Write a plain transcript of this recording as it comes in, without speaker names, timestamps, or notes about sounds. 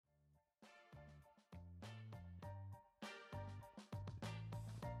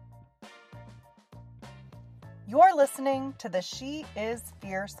You're listening to the She Is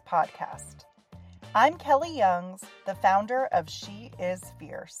Fierce podcast. I'm Kelly Youngs, the founder of She Is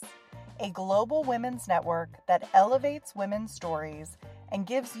Fierce, a global women's network that elevates women's stories and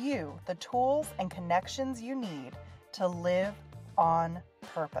gives you the tools and connections you need to live on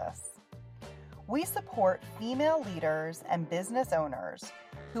purpose. We support female leaders and business owners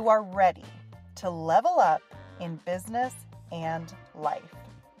who are ready to level up in business and life.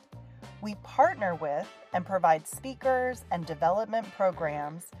 We partner with and provide speakers and development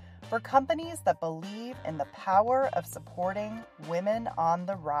programs for companies that believe in the power of supporting women on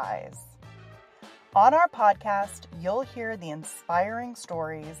the rise. On our podcast, you'll hear the inspiring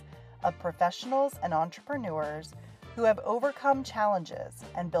stories of professionals and entrepreneurs who have overcome challenges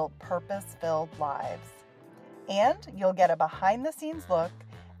and built purpose-filled lives. And you'll get a behind-the-scenes look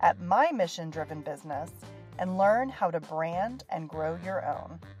at my mission-driven business and learn how to brand and grow your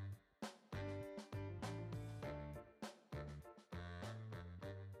own.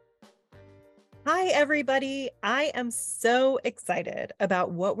 Hi, everybody. I am so excited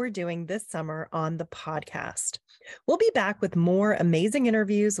about what we're doing this summer on the podcast. We'll be back with more amazing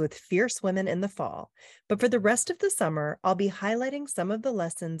interviews with fierce women in the fall. But for the rest of the summer, I'll be highlighting some of the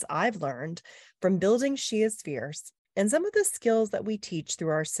lessons I've learned from building She Is Fierce and some of the skills that we teach through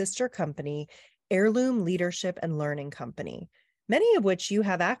our sister company, Heirloom Leadership and Learning Company, many of which you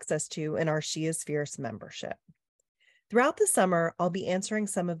have access to in our She Is Fierce membership. Throughout the summer, I'll be answering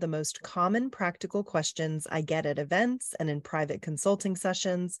some of the most common practical questions I get at events and in private consulting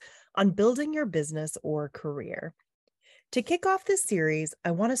sessions on building your business or career. To kick off this series,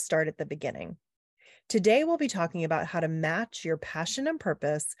 I want to start at the beginning. Today, we'll be talking about how to match your passion and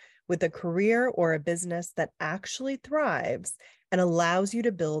purpose with a career or a business that actually thrives and allows you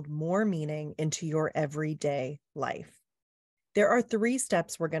to build more meaning into your everyday life. There are 3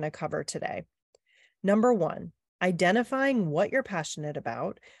 steps we're going to cover today. Number 1, identifying what you're passionate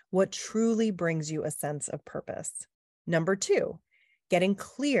about, what truly brings you a sense of purpose. Number 2, getting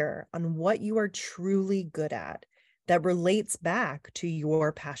clear on what you are truly good at that relates back to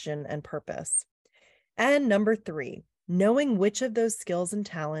your passion and purpose. And number 3, knowing which of those skills and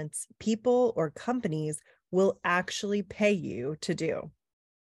talents people or companies will actually pay you to do.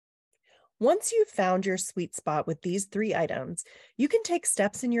 Once you've found your sweet spot with these 3 items, you can take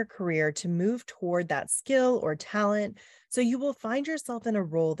steps in your career to move toward that skill or talent so you will find yourself in a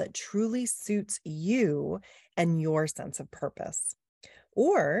role that truly suits you and your sense of purpose.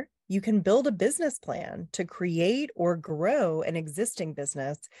 Or you can build a business plan to create or grow an existing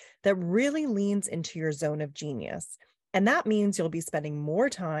business that really leans into your zone of genius. And that means you'll be spending more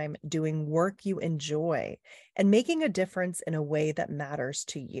time doing work you enjoy and making a difference in a way that matters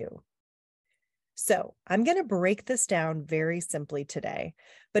to you. So I'm going to break this down very simply today,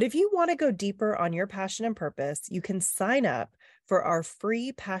 but if you want to go deeper on your passion and purpose, you can sign up for our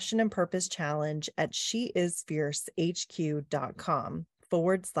free Passion and Purpose Challenge at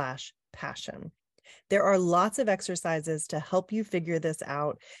sheisfiercehq.com/passion. There are lots of exercises to help you figure this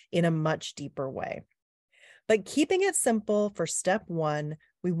out in a much deeper way. But keeping it simple for step 1,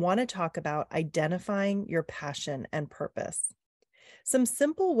 we want to talk about identifying your passion and purpose. Some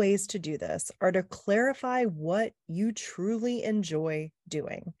simple ways to do this are to clarify what you truly enjoy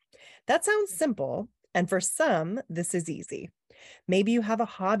doing. That sounds simple, and for some, this is easy. Maybe you have a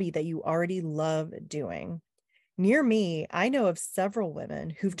hobby that you already love doing. Near me, I know of several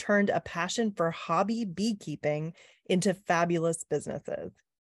women who've turned a passion for hobby beekeeping into fabulous businesses.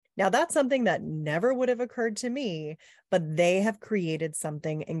 Now, that's something that never would have occurred to me, but they have created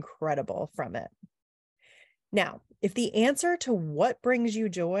something incredible from it. Now, if the answer to what brings you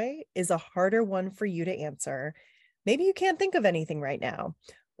joy is a harder one for you to answer, maybe you can't think of anything right now,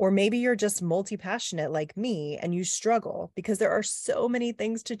 or maybe you're just multi-passionate like me and you struggle because there are so many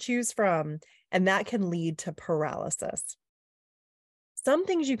things to choose from, and that can lead to paralysis. Some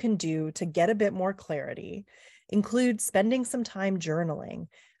things you can do to get a bit more clarity include spending some time journaling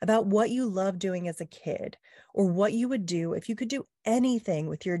about what you love doing as a kid, or what you would do if you could do anything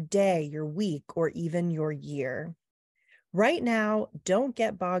with your day, your week, or even your year. Right now, don't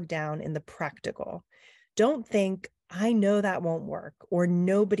get bogged down in the practical. Don't think, I know that won't work, or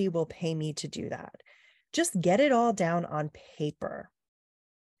nobody will pay me to do that. Just get it all down on paper.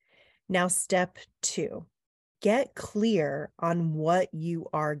 Now, step 2, get clear on what you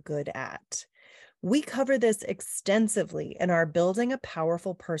are good at. We cover this extensively in our Building a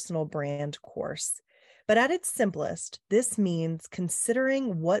Powerful Personal Brand course. But at its simplest, this means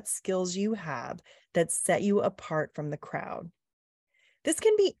considering what skills you have that set you apart from the crowd. This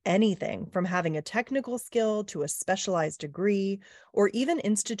can be anything from having a technical skill to a specialized degree or even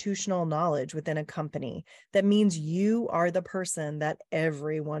institutional knowledge within a company that means you are the person that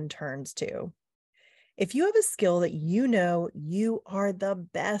everyone turns to. If you have a skill that you know you are the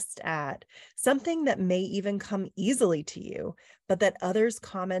best at, something that may even come easily to you, but that others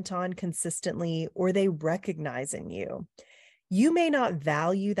comment on consistently or they recognize in you, you may not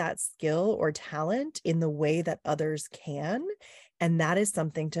value that skill or talent in the way that others can, and that is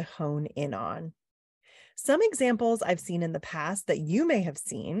something to hone in on. Some examples I've seen in the past that you may have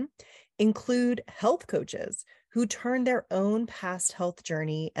seen include health coaches who turn their own past health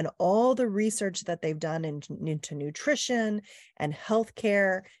journey and all the research that they've done into nutrition and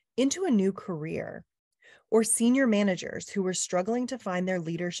healthcare into a new career. Or senior managers who were struggling to find their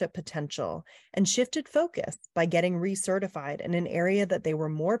leadership potential and shifted focus by getting recertified in an area that they were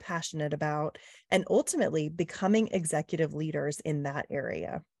more passionate about and ultimately becoming executive leaders in that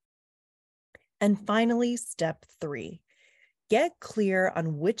area. And finally, step 3, get clear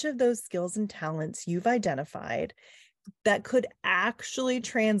on which of those skills and talents you've identified that could actually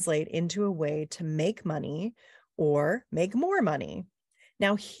translate into a way to make money or make more money.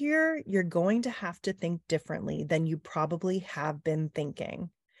 Now, here you're going to have to think differently than you probably have been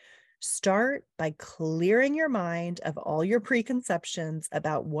thinking. Start by clearing your mind of all your preconceptions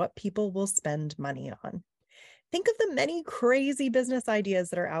about what people will spend money on. Think of the many crazy business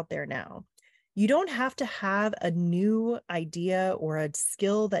ideas that are out there now. You don't have to have a new idea or a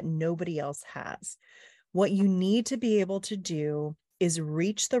skill that nobody else has. What you need to be able to do is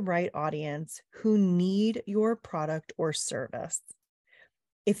reach the right audience who need your product or service.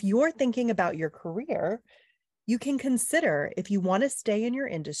 If you're thinking about your career, you can consider if you want to stay in your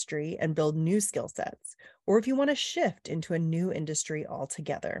industry and build new skill sets, or if you want to shift into a new industry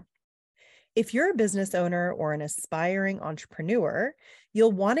altogether. If you're a business owner or an aspiring entrepreneur,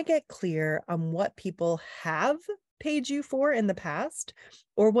 you'll want to get clear on what people have paid you for in the past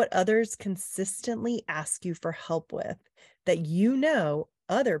or what others consistently ask you for help with that you know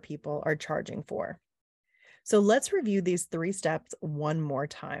other people are charging for. So let's review these 3 steps one more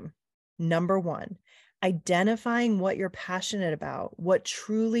time. Number 1, identifying what you're passionate about, what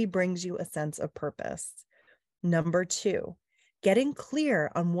truly brings you a sense of purpose. Number 2, getting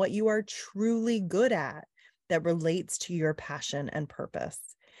clear on what you are truly good at that relates to your passion and purpose.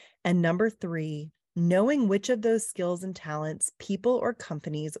 And number 3, knowing which of those skills and talents people or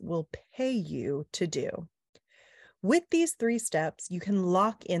companies will pay you to do. With these 3 steps, you can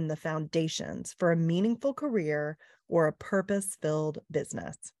lock in the foundations for a meaningful career or a purpose-filled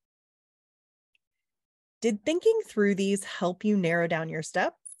business. Did thinking through these help you narrow down your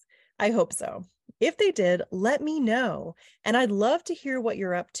steps? I hope so. If they did, let me know. And I'd love to hear what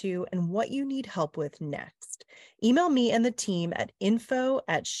you're up to and what you need help with next. Email me and the team at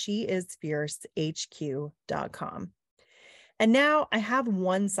info@sheisfiercehq.com. And now I have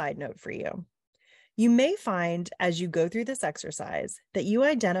one side note for you. You may find as you go through this exercise that you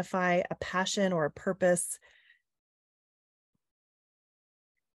identify a passion or a purpose.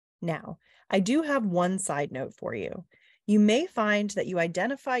 Now, I do have one side note for you. You may find that you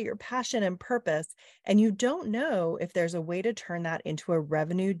identify your passion and purpose, and you don't know if there's a way to turn that into a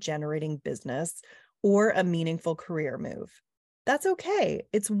revenue-generating business or a meaningful career move. That's okay.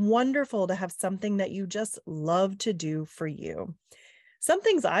 It's wonderful to have something that you just love to do for you. Some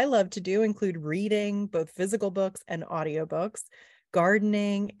things I love to do include reading, both physical books and audiobooks,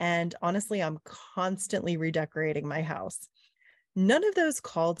 gardening, and honestly, I'm constantly redecorating my house. None of those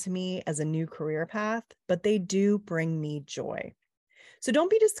call to me as a new career path, but they do bring me joy. So don't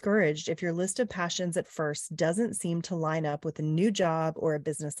be discouraged if your list of passions at first doesn't seem to line up with a new job or a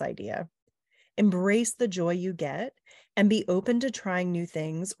business idea. Embrace the joy you get and be open to trying new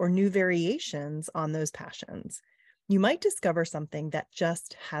things or new variations on those passions. You might discover something that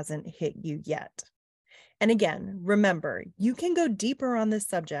just hasn't hit you yet. And again, remember, you can go deeper on this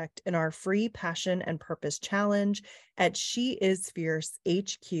subject in our free Passion and Purpose Challenge at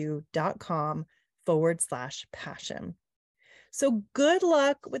sheisfiercehq.com/passion. So good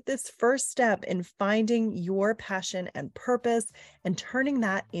luck with this first step in finding your passion and purpose and turning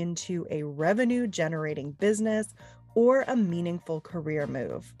that into a revenue-generating business or a meaningful career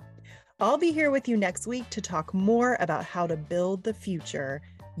move. I'll be here with you next week to talk more about how to build the future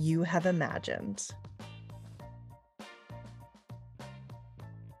you have imagined.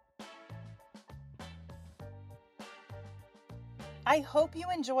 I hope you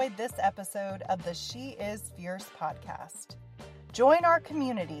enjoyed this episode of the She Is Fierce podcast. Join our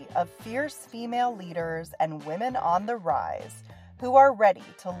community of fierce female leaders and women on the rise who are ready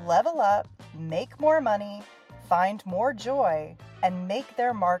to level up, make more money, find more joy, and make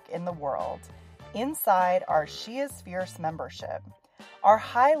their mark in the world inside our She is Fierce membership, our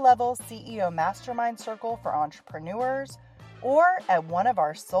high-level CEO mastermind circle for entrepreneurs, or at one of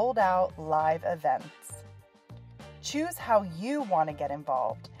our sold-out live events. Choose how you want to get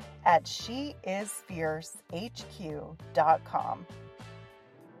involved at sheisfiercehq.com.